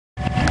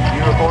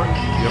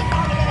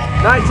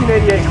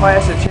1988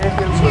 Clash of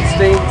Champions when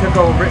Sting took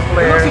over Ric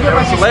Flair. There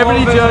were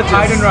celebrity judges.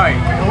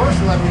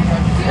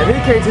 And he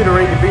came to the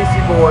ring to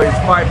Beastie Boys,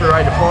 Piper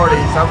right to parties.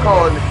 I'm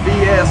calling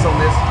BS on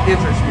this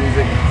entrance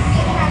music.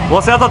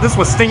 Well, see, I thought this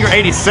was Stinger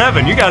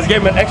 87. You guys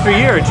gave him an extra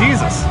year.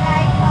 Jesus.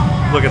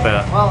 Look at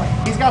that. Well,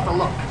 he's got the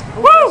look.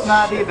 Woo!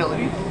 Not the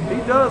ability.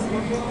 He does.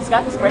 He's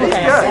got the spray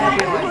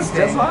He's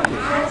just like it.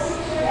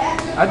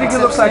 I think it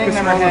looks like a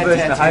smaller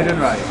version of Hide and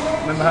Right.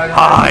 Remember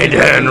Hide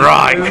and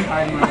Right?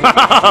 Hide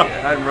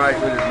and Right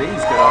with his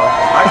knees cut off.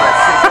 I got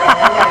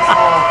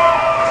 6.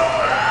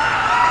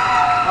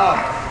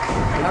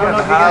 I don't know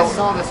if you guys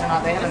saw this or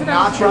not. They had a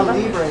Nacho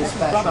Libre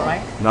special.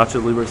 Nacho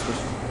Libre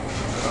special.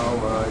 Oh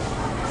my.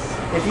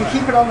 If you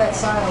keep it on that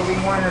side, it'll be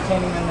more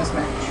entertaining than this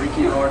match.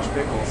 Freaky large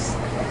pickles.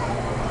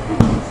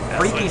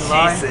 Freaky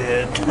large.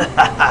 Said.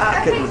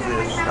 I couldn't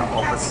resist. The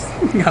Office.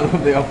 I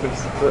love The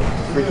Office.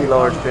 Freaky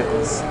large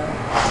pickles.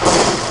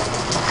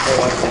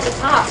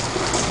 Top.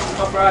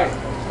 Top right.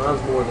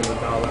 Mine's more than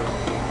 $1.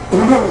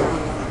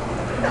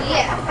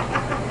 Yeah.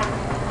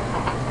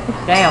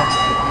 Damn.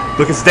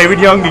 Look, it's David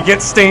Young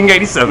against Sting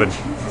 87.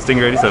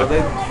 Stinger 87.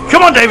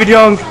 Come on, David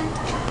Young.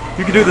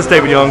 You can do this,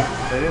 David Young.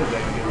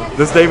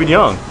 This is David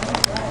Young.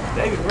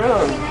 David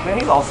Young, man,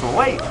 he lost some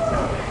weight.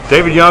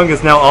 David Young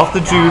is now off the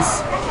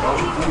juice.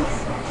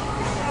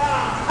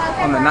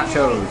 On the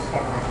nachos.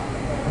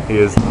 He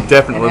is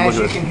definitely And as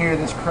you looking. can hear,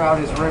 this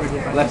crowd is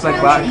riveted. Left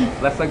leg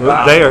back. Left leg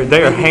back.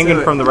 They are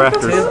hanging from the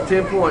rafters.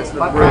 10 points.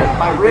 By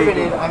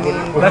riveted, I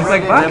mean Left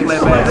leg back.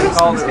 Left leg back. They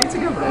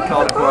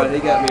called it for it. He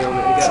got me on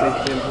it. He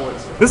got me 10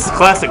 points. This is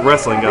classic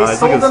wrestling, they guys.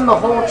 sold Look them at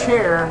the whole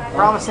chair,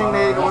 promising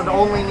they would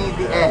only need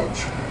the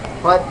edge.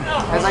 But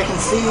as I can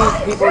see,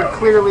 people are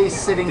clearly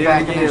sitting Do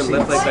back it in their again.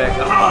 seats. Left leg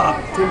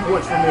back. 10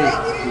 points for me.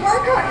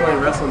 Playing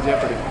Wrestling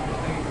Jeopardy.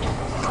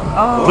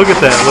 Look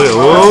at that. Look at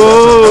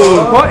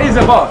whoa. What is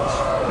a botch?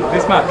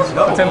 This match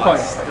for 10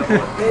 points.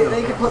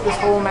 They could put this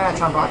whole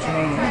match on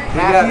Botchamania.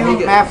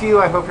 got- Matthew,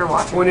 I hope you're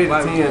watching. 20 to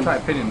Why would you 10. try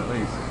opinion at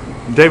least?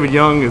 David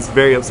Young is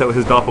very upset with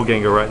his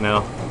doppelganger right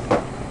now.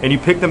 And you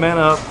pick the man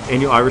up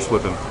and you Irish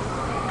whip him.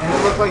 And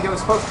it looked like it was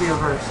supposed to be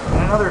reversed.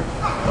 And another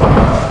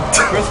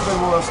Crispin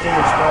Royal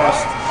Stinger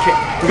Splash kick.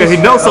 Okay,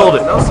 he no-sold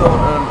it. No-sold.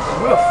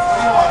 Whiff.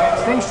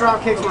 Sting's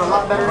drop kicks were a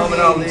lot better in Muhammad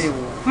the Ali.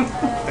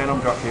 80s. Phantom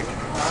drop kick.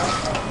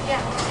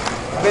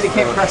 I bet he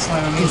can't press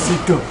slam him. Easy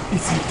dope.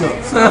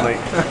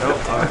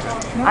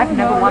 I've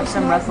never watched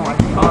them wrestle.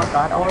 Oh,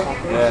 God,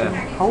 awful. Yeah.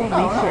 Holy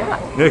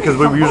shit. Yeah, because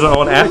we were usually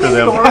on after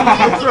them.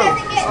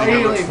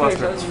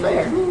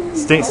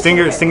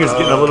 Stinger's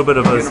getting a little bit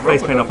of his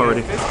face paint off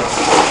already.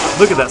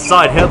 Look at that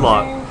side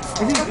headlock.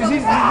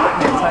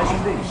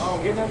 Tyson D?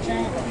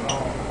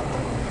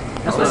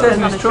 That's what it says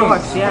in his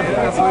trunks. Yeah.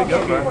 That's what it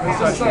goes, bro.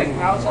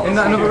 Isn't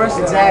that another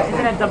wrestler? Exactly.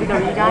 Isn't that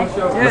WWE guy?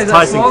 Yeah, It's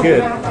Tyson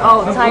Kidd.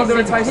 Oh,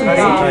 Tyson Tyson Kidd.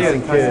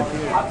 Tyson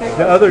Kidd.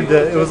 The other,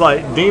 it was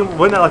like Dean.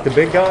 Wasn't that like the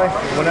big guy?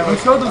 I'm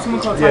sure there was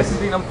someone called Tyson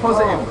Dean. I'm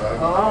positive.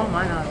 Oh,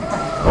 my God.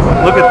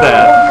 Look at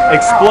that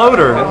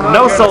exploder.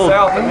 No soul.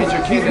 That means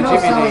you're He's keeping no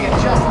selling Jimmy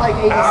it just like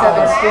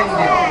 87 Sting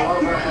did.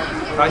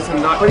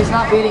 Tyson not. But he's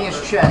not beating his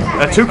chest.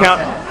 A 2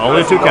 count.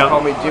 Only a 2 Don't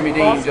call count. me Jimmy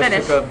Dean. Just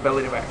finish. took a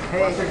belly to back.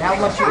 Hey, how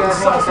much you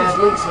guys want to bet?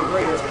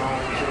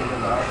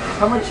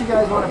 How much you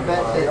guys want to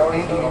bet that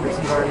Andy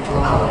Anderson's already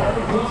blown up?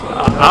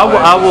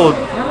 I will.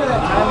 Remember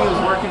that time he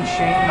was working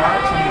Shane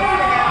Marks and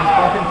his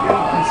bumping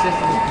feet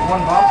consisted of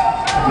one bump?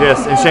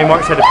 Yes, and Shane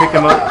Marks had to pick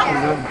him up.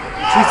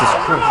 Jesus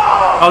Christ.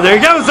 Oh, there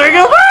he goes. There he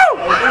goes. Woo!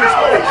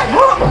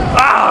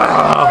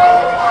 Ah!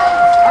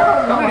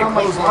 I don't know how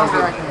much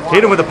longer I can watch.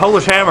 Hit him with a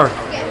Polish hammer.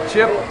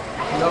 Chip.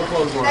 No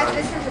clothesline.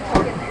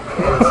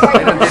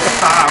 They done did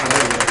 5 and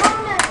everything.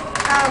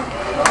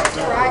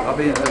 I'll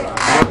be the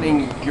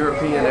running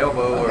European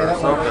elbow or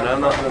something.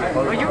 I'm not going to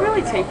Are you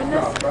really taping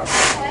this?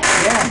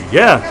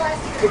 Yeah.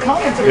 The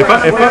commentary. If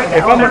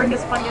I'm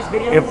America's Funniest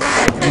Video?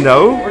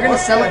 no, We're gonna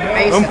sell it to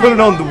Mason. I'm putting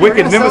it on the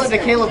Wicked We're gonna Nemesis. sell it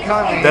to Caleb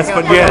Conley. That's He's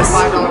what. gonna put it Yes.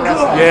 on $5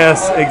 wrestling.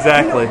 Yes,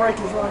 exactly.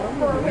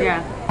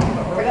 Yeah.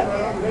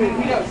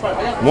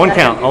 1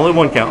 count. Only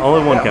 1 count.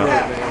 Only 1 count.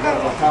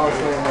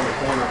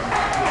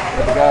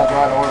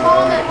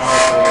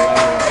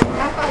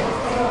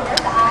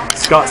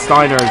 Scott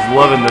Steiner is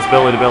loving this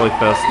belly to belly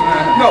fest.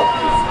 No.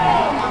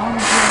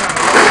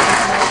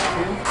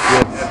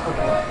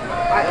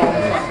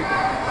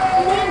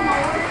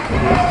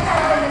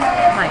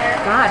 My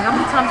God, how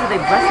many times have they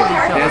wrestled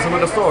each other? Dancing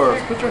with the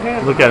stars. Put your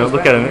hands. Look at him.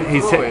 Look at him.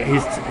 He's look at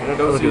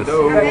this.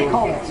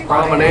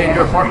 Promenade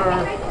your partner.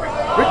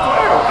 Ric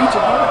Flair. Each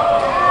of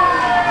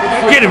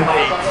them. Get him.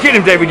 Get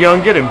him, David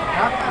Young. Get him.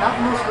 Not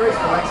the most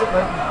graceful exit,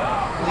 but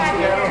at least he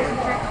got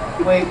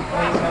over. Wait, no,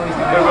 he's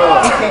not.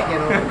 He can't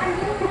get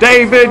over.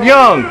 David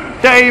Young.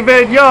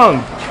 David Young.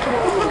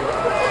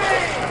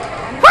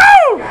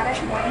 Woo!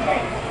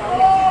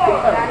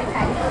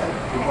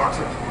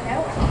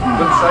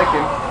 Couldn't strike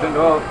him. Didn't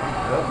know.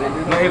 They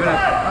didn't. Not even a...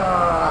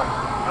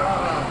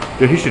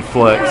 Dude, he should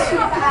flex.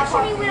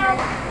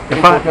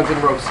 If I, Comes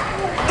in ropes.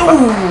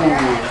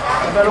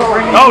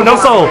 oh, no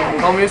soul.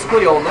 Call me a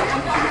squeal.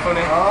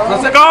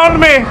 On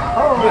me!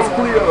 Miss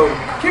Cleo.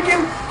 Kick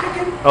him.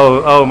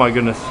 Oh my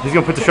goodness. He's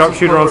gonna put the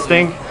sharpshooter on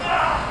Sting.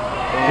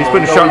 He's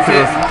putting the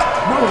sharpshooter.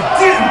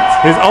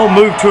 His own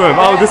move to him.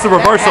 Oh, this is a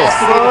reversal.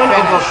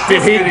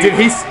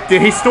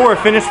 Did he store a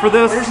finish for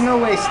this? There's no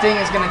way Sting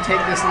is going to take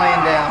this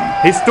laying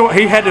down.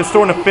 He had to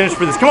store a finish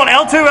for this. Come on,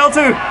 L2.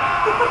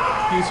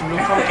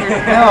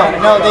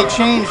 No, they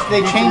changed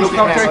it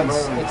now.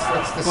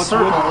 It's the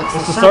circle. It's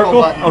the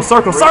circle button. Oh,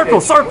 circle.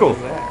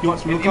 You want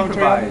some real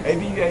commentary?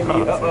 AB,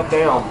 up,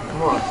 down.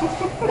 Come on.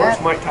 Watch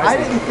Mike Tyson. I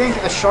didn't think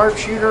a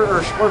sharpshooter or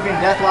a scorpion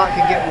deathlock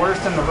could get worse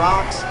than the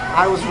rocks.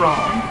 I was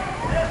wrong.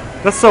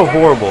 That's so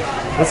horrible.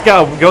 This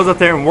guy goes up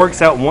there and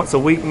works out once a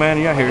week, man.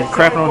 You out here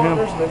crapping on him?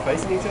 They're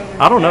facing each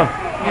other? I don't know.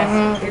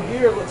 Their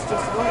gear looks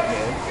just alike,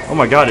 man. Oh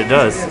my God, it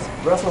does.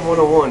 Wrestling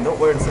 101, don't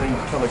wear the same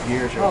color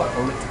gear shirt.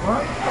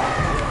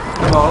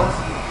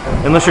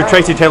 Unless you're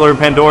Tracy Taylor in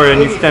Pandora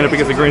and you stand up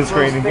against a green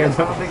screen. And I'm a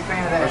big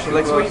fan of that.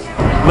 Leg sweep.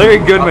 Larry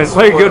Goodman's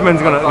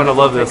gonna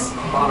love this.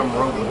 Bottom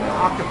rope.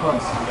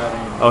 Octopus.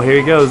 Oh, here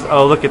he goes.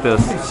 Oh, look at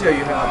this. Let me show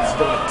you how it's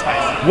done,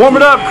 Tyson. Warm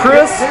it up,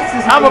 Chris.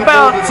 I'm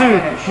about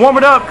to warm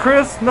it up,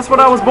 Chris. That's what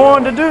I was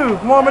born to do.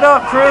 Warm it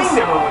up, Chris.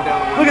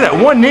 Look at that,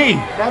 one knee.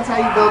 That's how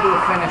you build to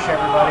a finish,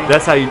 everybody.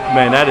 That's how you,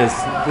 man,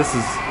 this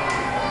is.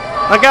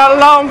 I got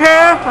long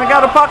hair. I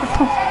got a pocket.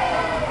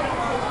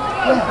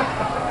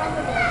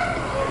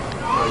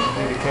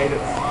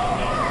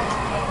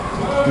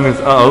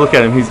 Oh, look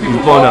at him. He's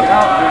blowing up.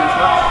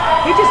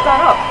 He just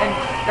got up, and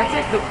that's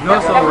it.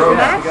 That was the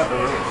match?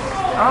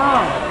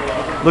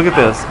 Oh. Look at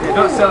this. You're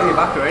not selling it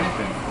back or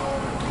anything.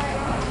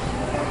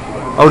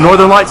 Oh,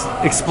 Northern Lights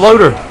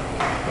Exploder. He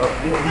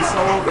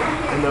sold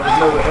and there was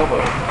no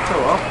elbow. So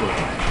awkward.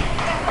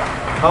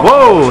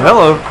 Whoa,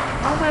 hello. Oh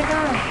my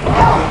God.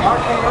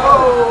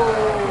 Oh!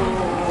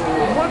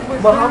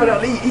 Muhammad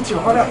Ali, eat your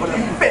heart out with a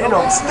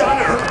Phantom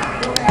Stunner.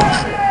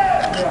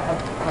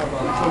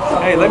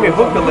 Hey, let me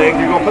hook the leg.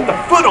 You're gonna put the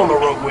foot on the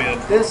rope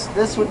with.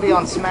 This would be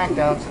on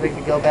SmackDown, so they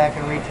could go back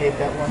and retape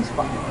that one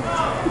spot.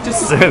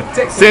 Just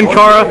Sin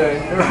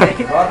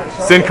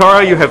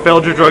Cara, you have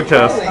failed your drug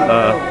test. He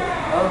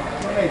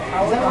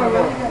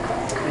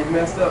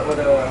messed up with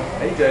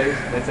AJ.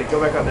 They say go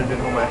back out there and do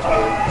the whole match.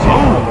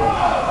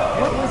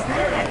 What was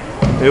that?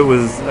 It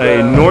was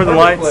a Northern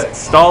Lights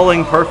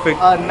stalling perfect.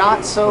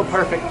 Not so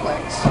perfect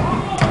place.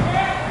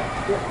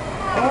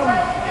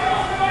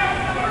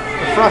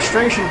 The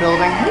frustration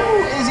building.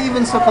 Who is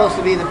even supposed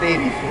to be the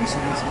baby face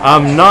in this?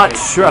 I'm not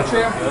sure. I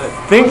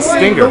think The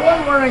Stinger.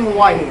 one wearing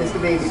white is the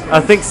baby face.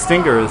 I think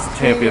Stinger is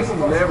champion.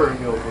 Never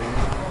go.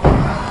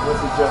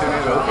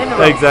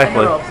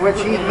 Exactly. Which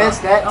he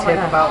missed that tip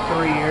about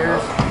 3 years.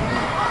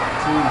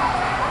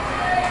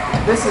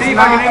 This is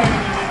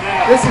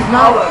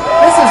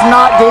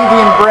not Davy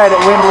and Brett at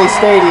Wembley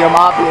Stadium,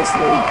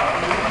 obviously.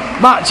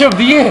 Match of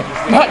the year.